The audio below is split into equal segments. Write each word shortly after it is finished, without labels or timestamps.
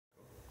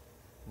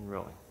and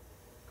rolling.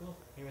 Cool.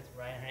 Here with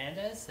Ryan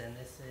Hernandez, and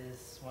this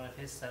is one of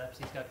his setups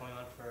he's got going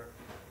on for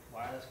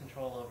wireless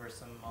control over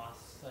some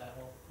MOS.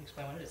 Well,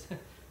 explain what it is.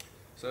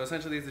 So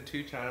essentially these are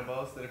two channel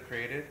balls that I've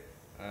created.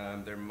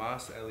 They're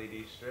MOS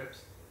LED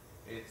strips.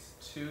 It's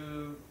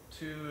two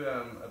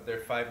of their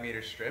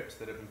 5-meter strips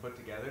that have been put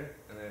together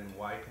and then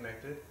Y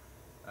connected.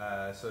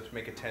 So to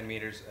make it 10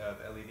 meters of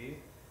LED.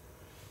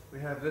 We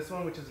have this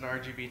one, which is an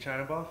RGB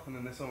channel ball, and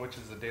then this one, which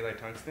is a daylight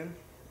tungsten.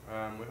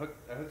 I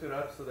hooked it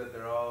up so that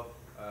they're all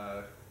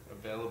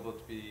available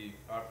to be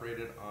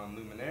operated on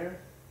luminair,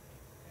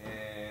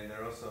 and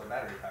they're also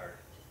battery powered.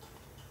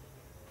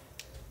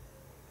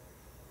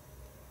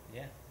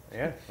 Yeah.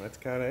 Yeah, that's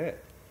kind of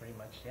it. Pretty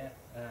much, yeah.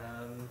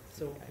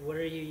 So what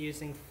are you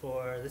using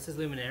for, this is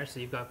luminaire, so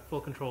you've got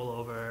full control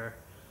over...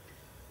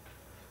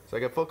 So I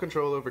got full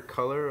control over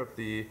color of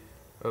the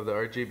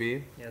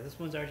RGB. Yeah, this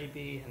one's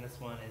RGB and this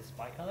one is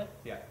bicolor?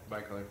 Yeah,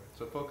 bicolor.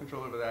 So full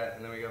control over that,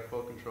 and then we got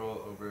full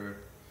control over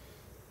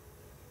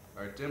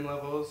our dim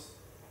levels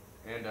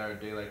and our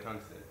daylight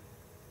tungsten,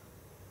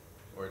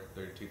 or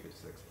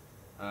 3256.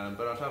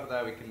 But on top of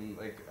that, we can,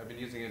 I've been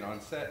using it on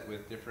set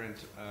with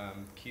different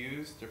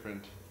cues,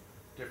 different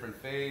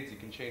fades. You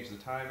can change the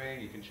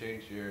timing, you can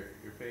change your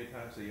fade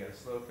time, so you got a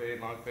slow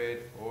fade, long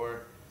fade,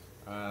 or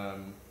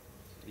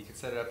you can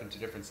set it up into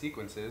different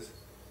sequences,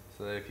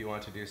 so that if you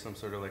want to do some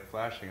sort of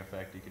flashing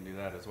effect, you can do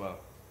that as well.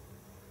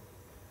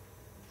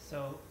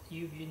 So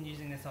you've been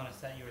using this on a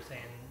set, you were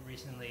saying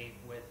recently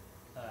with,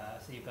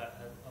 so you've got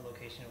a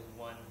location with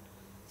one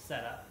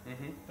setup,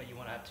 but you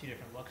want to have two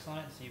different looks on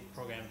it, so you've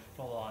programmed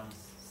full-on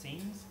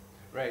scenes?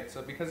 Right,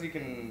 so because you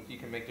can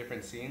make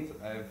different scenes,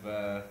 I've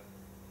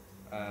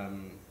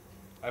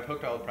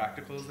hooked all the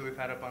practicals that we've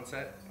had up on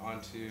set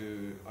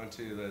onto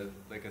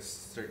a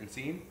certain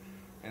scene,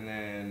 and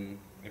then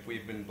if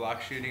we've been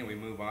block shooting and we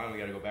move on, we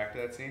got to go back to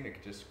that scene. It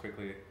could just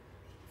quickly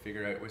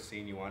figure out which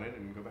scene you wanted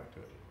and go back to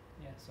it.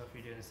 Yeah, so if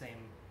you're doing the same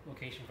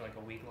location for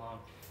a week long,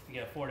 you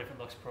get 4 different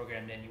looks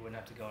programmed in, you wouldn't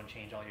have to go and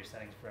change all your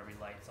settings for every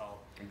light. It's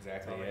all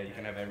exactly. Yeah, you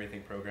can have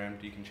everything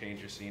programmed. You can change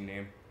your scene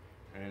name,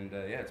 and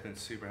yeah, it's been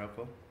super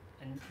helpful.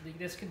 And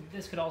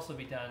this could also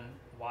be done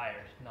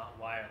wired, not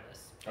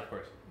wireless. Of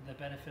course. The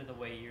benefit of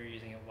the way you're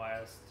using it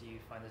wireless, do you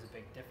find there's a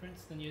big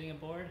difference than using a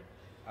board?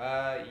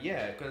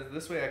 Yeah, because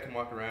this way I can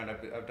walk around.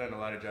 I've done a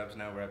lot of jobs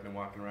now where I've been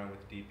walking around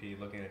with DP,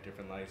 looking at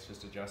different lights,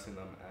 just adjusting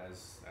them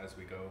as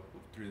we go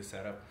through the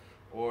setup.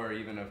 Or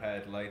even I've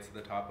had lights at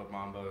the top of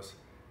Mambos,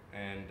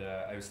 and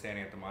I was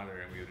standing at the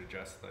monitor and we would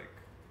adjust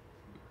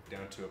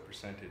down to a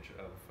percentage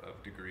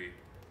of degree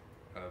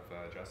of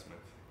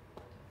adjustments.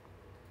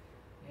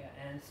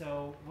 Yeah, and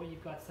so what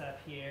you've got set up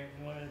here,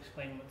 you want to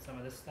explain what some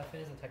of this stuff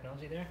is, the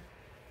technology there?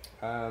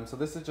 So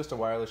this is just a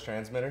wireless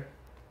transmitter,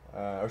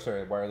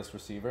 wireless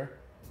receiver.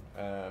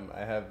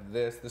 I have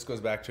this goes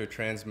back to a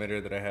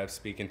transmitter that I have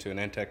speaking to an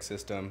NTEC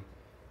system,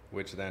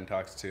 which then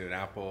talks to an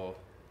Apple,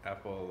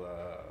 what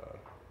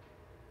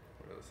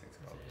are those things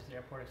called? Is it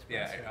Airport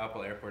Express? Yeah,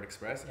 Apple Airport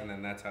Express, yeah. And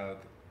then that's how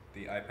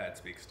the iPad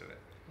speaks to it.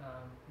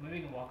 Maybe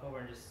we can walk over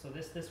and just, so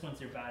this one's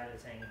your battery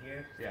that's hanging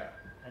here. Yeah.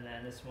 And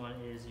then this one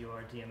is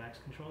your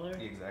DMX controller.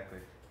 Exactly.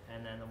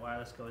 And then the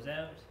wireless goes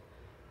out,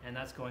 and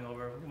that's going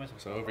over.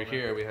 So over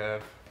here we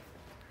have,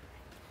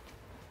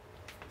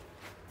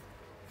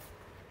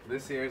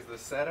 this here is the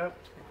setup.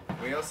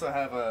 We also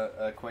have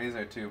a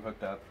quasar tube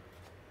hooked up.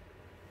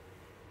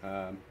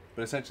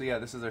 But essentially, yeah,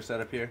 this is our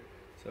setup here.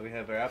 So we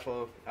have our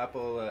Apple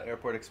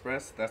Airport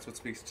Express. That's what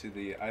speaks to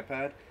the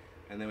iPad.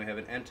 And then we have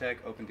an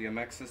NTEC Open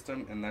DMX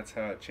system, and that's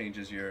how it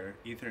changes your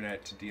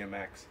Ethernet to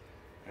DMX.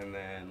 And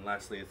then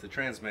lastly, it's the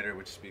transmitter,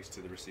 which speaks to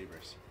the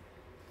receivers.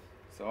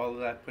 So all of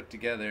that put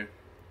together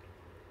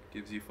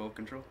gives you full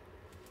control.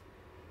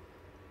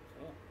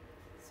 Cool.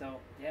 So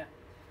yeah,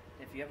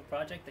 if you have a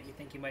project that you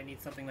think you might need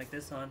something like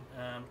this on,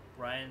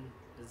 Ryan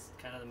is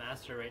kind of the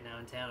master right now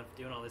in town of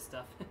doing all this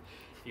stuff.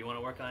 If you want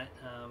to work on it,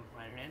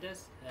 Ryan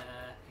Hernandez.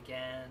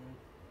 Again,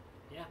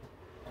 yeah,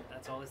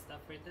 that's all this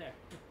stuff right there.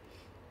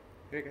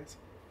 Here, guys.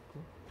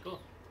 Cool.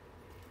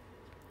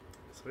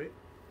 Sweet.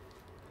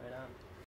 Right on.